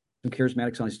had some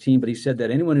charismatics on his team, but he said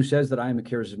that anyone who says that I am a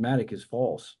charismatic is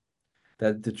false.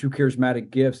 That the true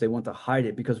charismatic gifts, they want to hide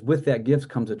it, because with that gift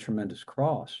comes a tremendous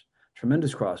cross.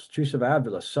 Tremendous cross. Teresa of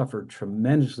Avila suffered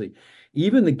tremendously.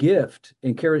 Even the gift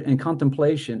in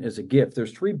contemplation is a gift.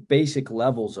 There's three basic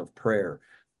levels of prayer.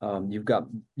 You've got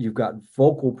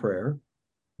vocal prayer,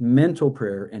 mental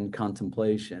prayer, and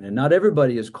contemplation. And not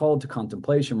everybody is called to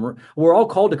contemplation. We're all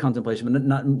called to contemplation, but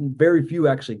not very few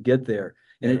actually get there.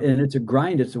 And it's a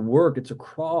grind, it's a work, it's a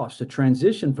cross, a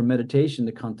transition from meditation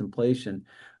to contemplation.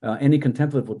 Any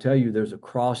contemplative will tell you there's a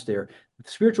cross there.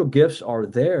 The spiritual gifts are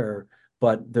there,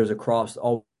 but there's a cross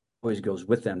always goes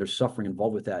with them. There's suffering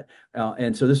involved with that.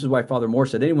 And so this is why Father Moore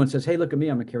said, anyone says, hey, look at me,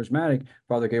 I'm a charismatic.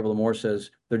 Father Gabriel Moore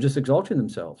says, they're just exalting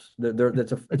themselves.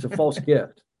 It's a false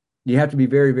gift. You have to be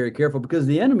very, very careful, because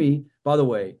the enemy, by the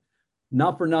way,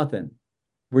 not for nothing,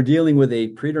 we're dealing with a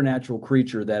preternatural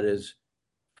creature that is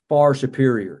far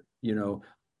superior.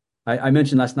 I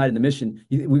mentioned last night in the mission,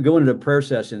 we go into a prayer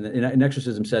session, an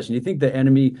exorcism session. You think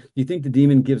the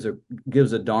demon gives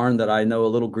a darn that I know a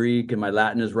little Greek and my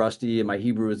Latin is rusty and my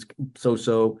Hebrew is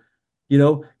so,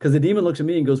 because the demon looks at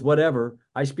me and goes, whatever.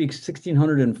 I speak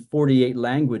 1,648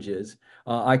 languages.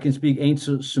 I can speak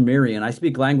ancient Sumerian. I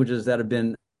speak languages that have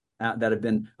been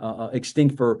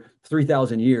extinct for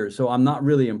 3,000 years. So I'm not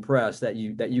really impressed that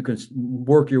you can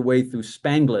work your way through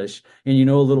Spanglish and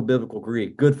a little biblical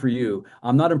Greek. Good for you.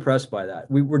 I'm not impressed by that.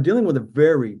 We're dealing with a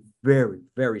very, very,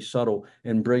 very subtle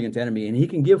and brilliant enemy, and he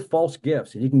can give false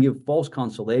gifts, and he can give false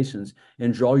consolations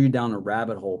and draw you down a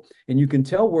rabbit hole. And you can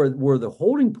tell where the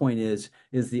holding point is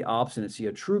the obstinacy.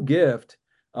 A true gift,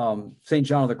 St.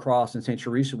 John of the Cross and St.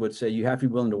 Teresa would say, you have to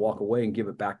be willing to walk away and give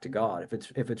it back to God.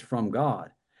 If it's from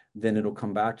God, then it'll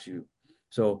come back to you.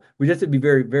 So we just have to be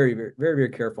very, very, very, very, very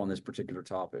careful on this particular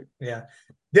topic. Yeah.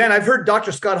 Dan, I've heard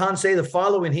Dr. Scott Hahn say the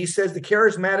following. He says the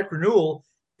charismatic renewal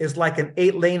is like an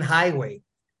 8-lane highway,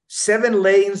 7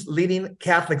 lanes leading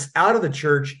Catholics out of the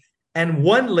church and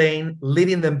 1 lane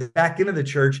leading them back into the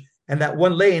church. And that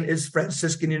 1 lane is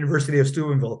Franciscan University of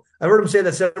Steubenville. I've heard him say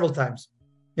that several times.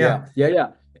 Yeah.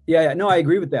 No, I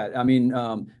agree with that. I mean,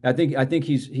 I think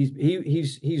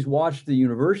he's watched the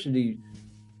university,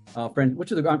 friend,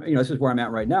 which is this is where I'm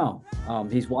at right now.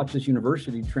 He's watched this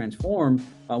university transform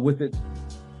with its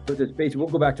base. We'll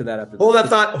go back to that after. Hold that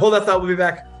thought. We'll be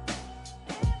back.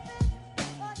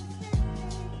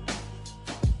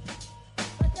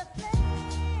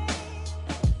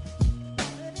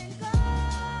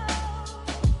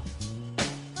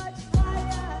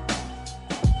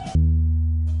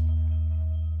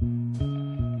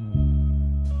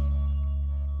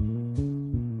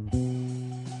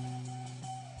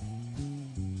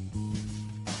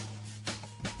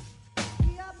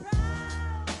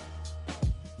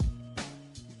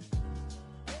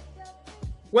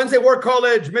 Wednesday War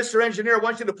College, Mr. Engineer, I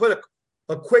want you to put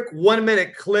a quick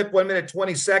 1-minute clip, 1 minute,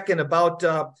 20 second about,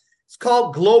 it's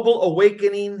called Global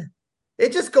Awakening.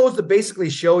 It just goes to basically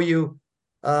show you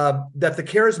that the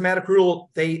charismatic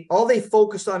rule, all they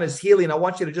focus on is healing. I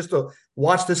want you to just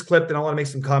watch this clip, and I want to make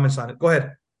some comments on it. Go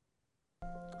ahead.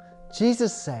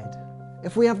 Jesus said,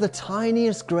 if we have the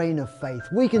tiniest grain of faith,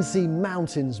 we can see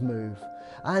mountains move.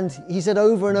 And he said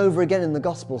over and over again in the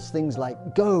Gospels things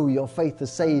like, go, your faith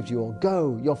has saved you, or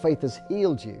go, your faith has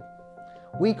healed you.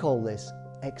 We call this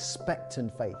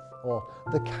expectant faith, or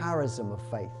the charism of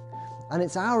faith. And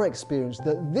it's our experience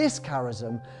that this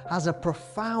charism has a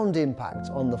profound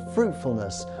impact on the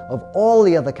fruitfulness of all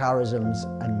the other charisms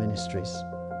and ministries.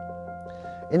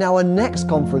 In our next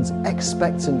conference,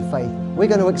 Expectant Faith, we're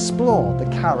going to explore the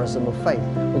charism of faith.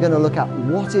 We're going to look at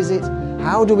what is it,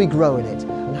 how do we grow in it,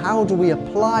 and how do we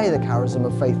apply the charism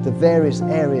of faith to various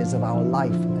areas of our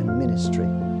life and ministry.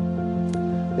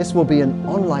 This will be an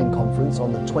online conference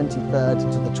on the 23rd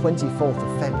to the 24th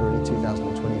of February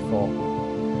 2024.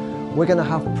 We're going to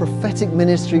have prophetic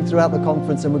ministry throughout the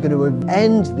conference, and we're going to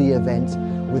end the event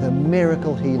with a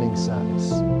miracle healing service.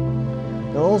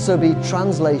 There'll also be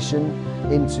translation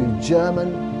into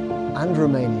German and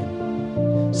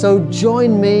Romanian. So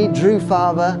join me, Drew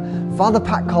Farber, Father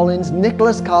Pat Collins,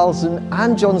 Nicholas Carlson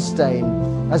and John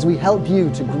Stain as we help you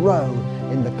to grow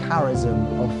in the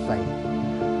charism of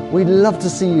faith. We'd love to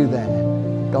see you there.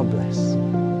 God bless.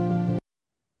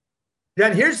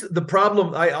 Dan, here's the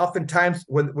problem. I oftentimes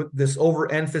with this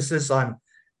overemphasis on,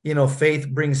 faith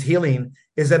brings healing,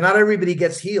 is that not everybody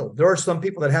gets healed. There are some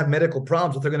people that have medical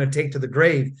problems that they're going to take to the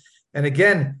grave. And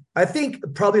again, I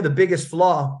think probably the biggest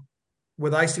flaw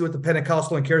with I see with the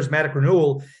Pentecostal and charismatic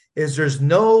renewal is there's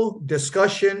no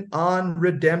discussion on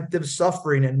redemptive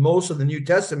suffering. And most of the New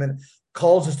Testament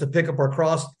calls us to pick up our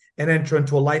cross and enter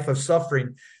into a life of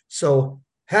suffering. So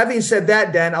having said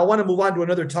that, Dan, I want to move on to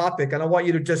another topic, and I want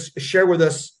you to just share with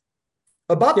us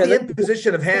about the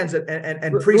imposition of hands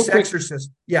and priest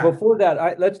exorcism. Yeah. Before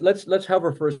that, let's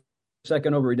hover for a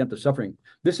second over redemptive suffering.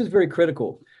 This is very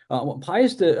critical. Pope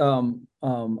Pius X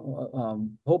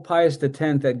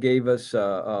that gave us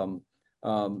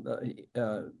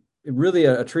really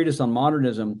a treatise on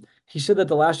modernism. He said that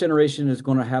the last generation is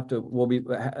going to will be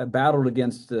battled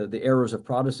against the errors of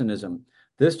Protestantism.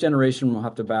 This generation will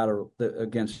have to battle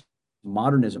against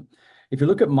modernism. If you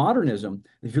look at modernism,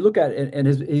 if you look at and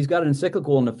he's got an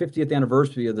encyclical on the 50th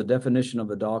anniversary of the definition of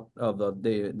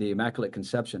the Immaculate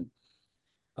Conception.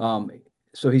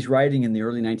 So he's writing in the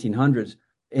early 1900s.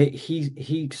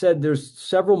 He said there's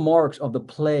several marks of the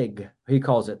plague. He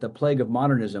calls it the plague of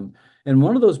modernism, and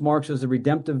one of those marks is the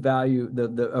redemptive value,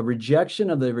 a rejection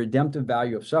of the redemptive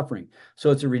value of suffering.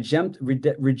 So it's a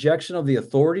rejection of the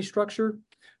authority structure,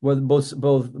 whether both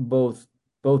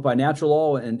by natural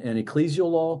law and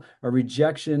ecclesial law, a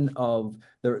rejection of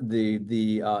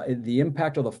the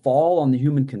impact of the fall on the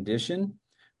human condition.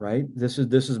 Right. This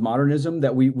is modernism,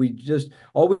 that we just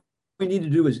all we need to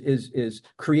do is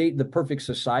create the perfect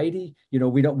society.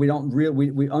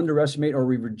 We underestimate or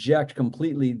we reject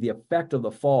completely the effect of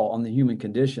the fall on the human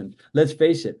condition. Let's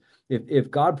face it. If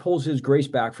God pulls his grace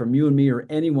back from you and me or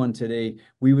anyone today,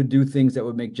 we would do things that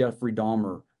would make Jeffrey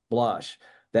Dahmer blush.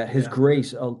 That his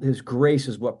grace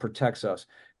is what protects us.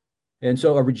 And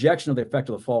so a rejection of the effect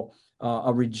of the fall,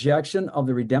 a rejection of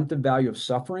the redemptive value of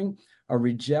suffering, a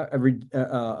rejection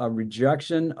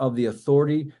of the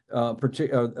authority, of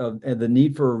the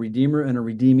need for a redeemer and a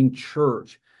redeeming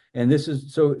church. And this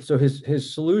is so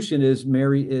his solution is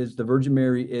the Virgin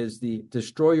Mary is the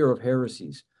destroyer of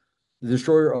heresies, the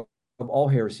destroyer of all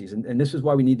heresies. And this is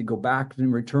why we need to go back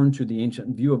and return to the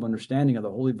ancient view of understanding of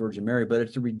the Holy Virgin Mary. But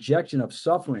it's a rejection of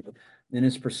suffering, and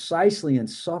it's precisely in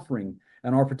suffering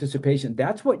and our participation.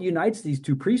 That's what unites these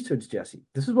two priesthoods, Jesse.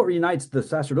 This is what unites the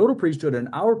sacerdotal priesthood and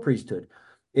our priesthood.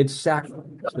 It's sacrifice.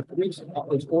 The priest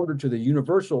is ordered to the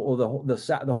universal or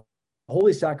the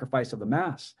holy sacrifice of the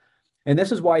Mass. And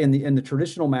this is why in the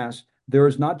traditional Mass, there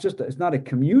is it's not a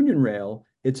communion rail,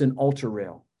 it's an altar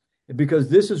rail. Because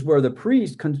this is where the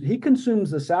priest, he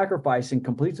consumes the sacrifice and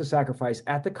completes the sacrifice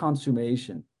at the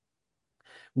consummation.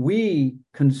 We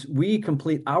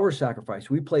complete our sacrifice.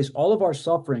 We place all of our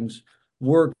sufferings,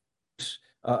 works,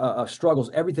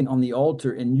 struggles, everything on the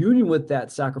altar in union with that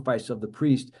sacrifice of the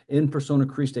priest in persona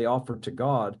Christi offered to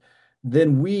God.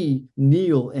 Then we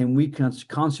kneel and we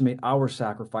consummate our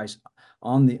sacrifice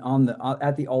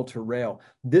at the altar rail.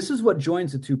 This is what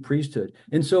joins the two priesthood.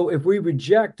 And so if we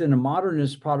reject in a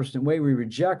modernist Protestant way, we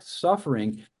reject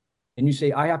suffering, and you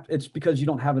say, it's because you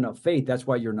don't have enough faith, that's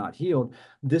why you're not healed.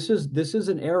 This is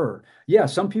an error. Yeah,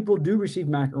 some people do receive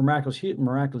miraculous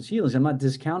healings. I'm not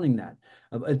discounting that.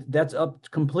 That's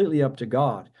completely up to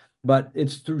God. But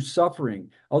it's through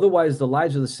suffering. Otherwise, the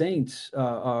lives of the saints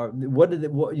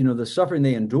the suffering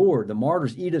they endured, the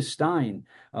martyrs, Edith Stein.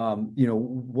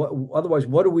 Otherwise,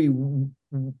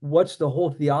 what's the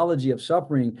whole theology of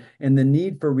suffering and the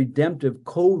need for redemptive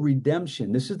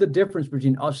co-redemption? This is the difference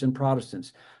between us and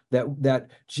Protestants. That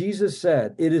Jesus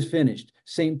said, "It is finished."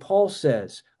 St. Paul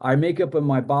says, "I make up in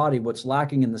my body what's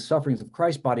lacking in the sufferings of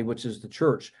Christ's body, which is the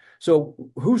church." So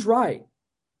who's right?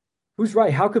 Who's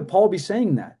right? How could Paul be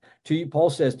saying that? To you, Paul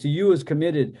says, "To you is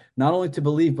committed not only to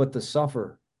believe, but to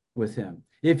suffer with him.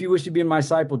 If you wish to be my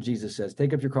disciple," Jesus says,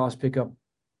 "take up your cross,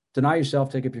 deny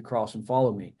yourself, take up your cross and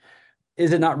follow me."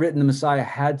 Is it not written the Messiah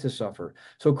had to suffer?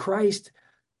 So Christ,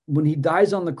 when he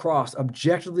dies on the cross,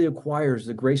 objectively acquires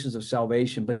the graces of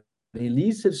salvation, but he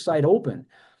leaves his side open.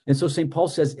 And so St. Paul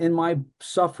says, in my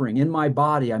suffering, in my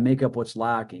body, I make up what's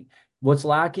lacking. What's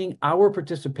lacking? Our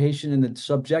participation in the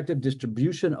subjective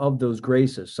distribution of those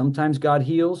graces. Sometimes God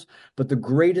heals, but the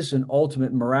greatest and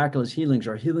ultimate miraculous healings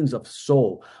are healings of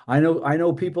soul. I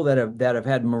know people that have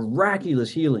had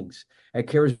miraculous healings at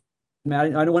Charismatic.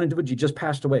 I know one individual, he just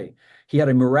passed away. He had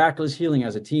a miraculous healing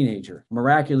as a teenager.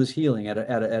 Miraculous healing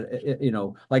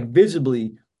like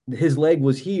visibly, his leg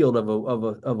was healed of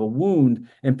a wound,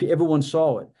 and everyone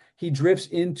saw it. He drifts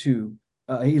into.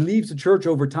 He leaves the church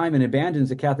over time and abandons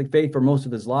the Catholic faith for most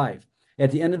of his life.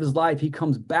 At the end of his life, he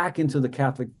comes back into the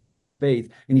Catholic faith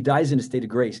and he dies in a state of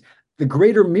grace. the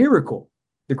greater miracle.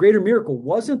 The greater miracle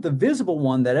wasn't the visible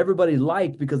one that everybody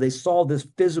liked because they saw this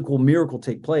physical miracle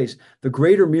take place. The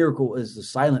greater miracle is the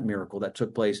silent miracle that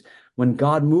took place when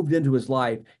God moved into his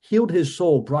life, healed his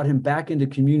soul, brought him back into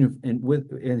communion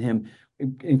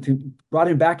brought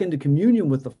him back into communion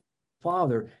with the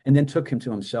Father, and then took him to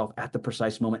himself at the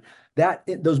precise moment.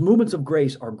 Those movements of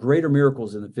grace are greater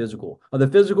miracles than the physical. The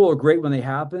physical are great when they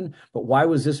happen, but why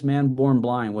was this man born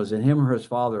blind? Was it him or his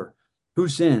father? Who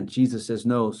sinned? Jesus says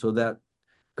no, so that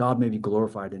God may be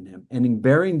glorified in him. And in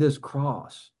bearing this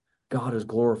cross, God is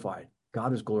glorified.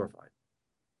 God is glorified.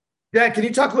 Yeah, can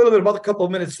you talk a little bit about the couple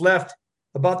of minutes left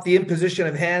about the imposition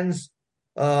of hands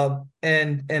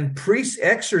and priest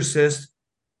exorcists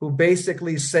who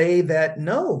basically say that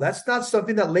no, that's not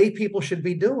something that lay people should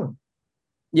be doing?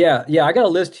 Yeah, I got a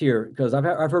list here because I've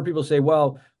heard people say,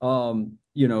 well,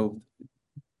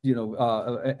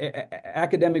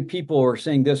 academic people are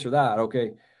saying this or that.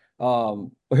 Okay.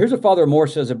 But here's what Father Moore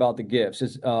says about the gifts: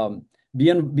 is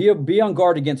be on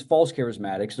guard against false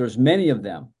charismatics. There's many of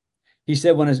them. He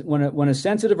said when a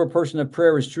sensitive or person of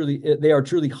prayer they are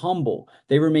truly humble,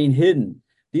 they remain hidden.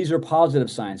 These are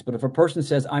positive signs. But if a person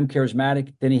says I'm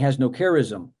charismatic, then he has no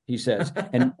charism. He says,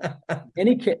 and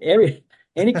any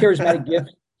charismatic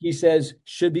gift, he says,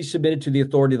 should be submitted to the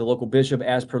authority of the local bishop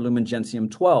as per Lumen Gentium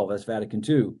 12, as Vatican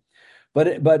II.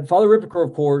 But Father Ripperger,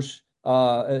 of course,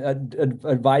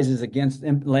 advises against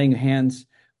laying hands.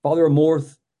 Father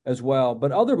Amorth as well,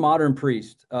 but other modern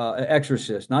priests,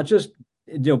 exorcists, not just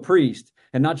priests,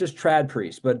 and not just trad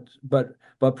priests, but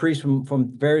priests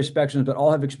from various spectrums, but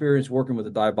all have experience working with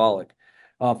the diabolic.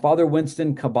 Father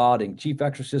Winston Kabading, chief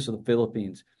exorcist of the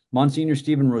Philippines. Monsignor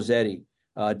Stephen Rossetti,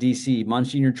 D.C.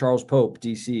 Monsignor Charles Pope,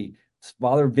 D.C.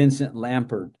 Father Vincent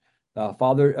Lampert,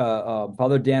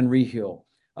 Father Dan Rehill.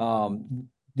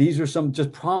 These are some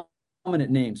just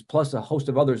prominent names, plus a host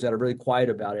of others that are really quiet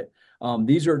about it.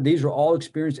 These are all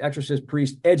experienced exorcist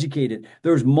priests, educated.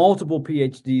 There's multiple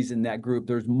PhDs in that group.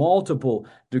 There's multiple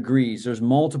degrees. There's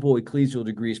multiple ecclesial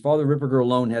degrees. Father Ripperger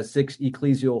alone has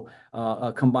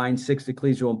combined six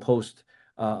ecclesial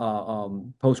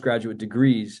and postgraduate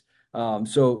degrees.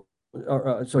 So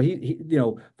he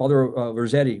Father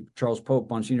Rossetti, Charles Pope,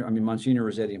 Monsignor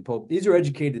Rossetti and Pope, these are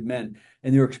educated men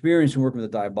and they're experienced in working with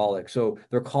the diabolic. So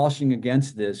they're cautioning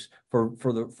against this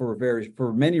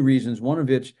for many reasons, one of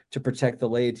which to protect the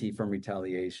laity from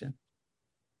retaliation.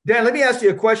 Dan, let me ask you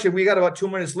a question. We got about 2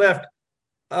 minutes left.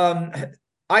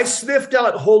 I sniffed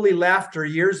out holy laughter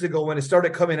years ago when it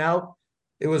started coming out.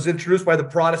 It was introduced by the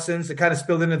Protestants. It kind of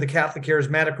spilled into the Catholic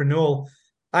charismatic renewal.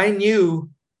 I knew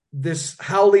this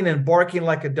howling and barking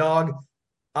like a dog.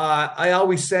 I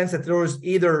always sensed that there was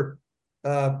either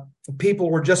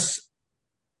people were just,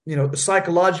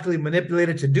 psychologically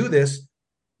manipulated to do this,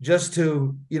 just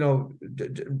to,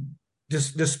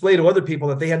 just display to other people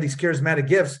that they had these charismatic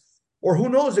gifts, or who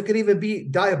knows, it could even be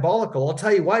diabolical. I'll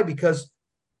tell you why, because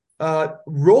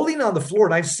rolling on the floor,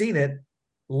 and I've seen it,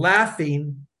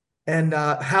 laughing and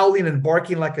howling and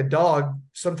barking like a dog,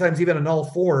 sometimes even on all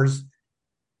fours,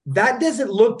 that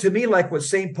doesn't look to me like what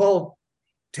St. Paul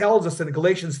tells us in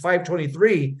Galatians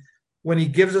 5:23 when he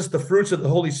gives us the fruits of the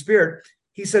Holy Spirit.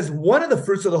 He says one of the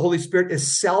fruits of the Holy Spirit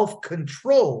is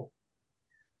self-control.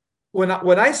 When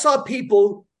I saw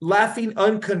people laughing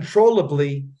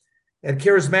uncontrollably at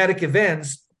charismatic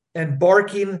events and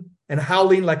barking and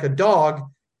howling like a dog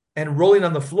and rolling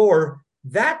on the floor,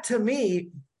 that to me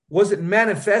wasn't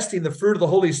manifesting the fruit of the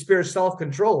Holy Spirit,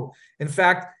 self-control. In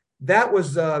fact, that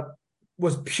was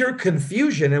pure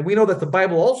confusion. And we know that the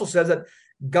Bible also says that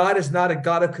God is not a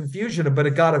God of confusion, but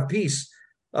a God of peace.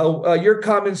 Your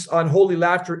comments on holy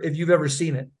laughter, if you've ever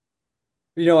seen it.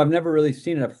 I've never really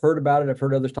seen it. I've heard about it. I've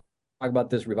heard others talk about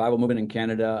this revival movement in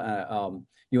Canada.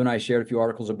 You and I shared a few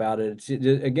articles about it.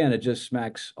 It just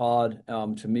smacks odd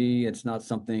to me. It's not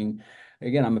something.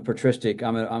 Again, I'm a patristic.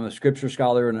 I'm a scripture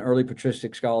scholar and an early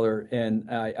patristic scholar,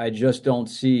 and I just don't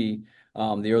see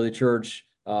the early church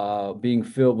being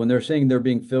filled. When they're saying they're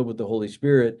being filled with the Holy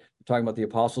Spirit, they're talking about the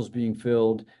apostles being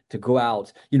filled to go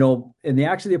out. In the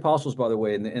Acts of the Apostles, by the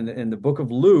way, in the book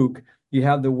of Luke, you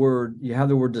have the word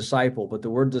disciple, but the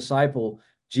word disciple,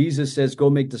 Jesus says, "Go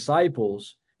make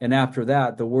disciples." And after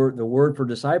that, the word for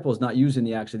disciple is not used in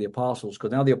the Acts of the Apostles,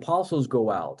 because now the apostles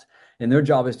go out, and their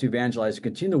job is to evangelize, to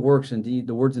continue the words and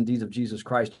deeds of Jesus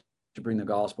Christ to bring the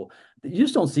gospel. You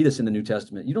just don't see this in the New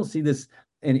Testament. You don't see this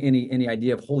in any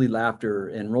idea of holy laughter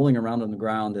and rolling around on the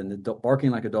ground and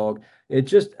barking like a dog. It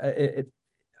just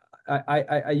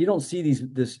you don't see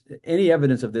any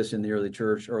evidence of this in the early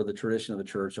church or the tradition of the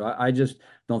church. So I just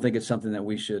don't think it's something that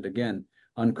we should, again,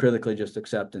 uncritically just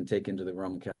accept and take into the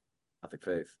Roman Catholic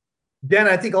faith. Dan,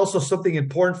 I think also something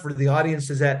important for the audience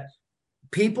is that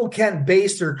people can't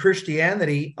base their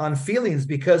Christianity on feelings,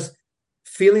 because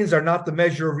feelings are not the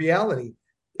measure of reality.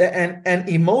 And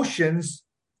emotions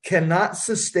cannot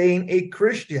sustain a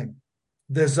Christian.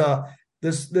 There's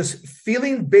this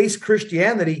feeling-based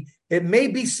Christianity. It may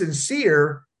be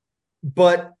sincere,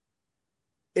 but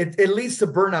it leads to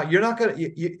burnout. You're not gonna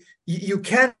you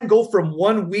can't go from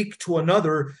one week to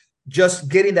another just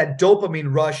getting that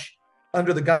dopamine rush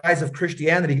under the guise of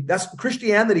Christianity.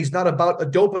 Christianity is not about a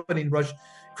dopamine rush.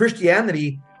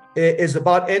 Christianity is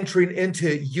about entering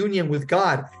into union with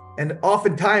God, and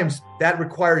oftentimes that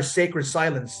requires sacred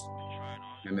silence.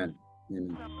 Amen.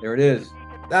 Amen. There it is.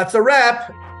 That's a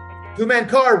wrap. Two-man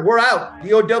card, we're out.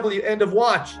 DOW, end of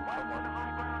watch.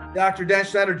 Dr. Dan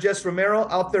Schneider, Jess Romero,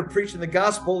 out there preaching the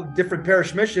gospel, different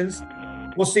parish missions.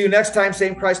 We'll see you next time,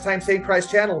 same Christ time, same Christ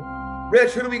channel.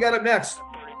 Rich, who do we got up next?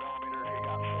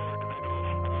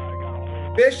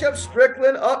 Bishop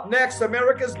Strickland up next,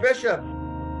 America's Bishop.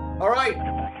 All right.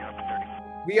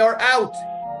 We are out.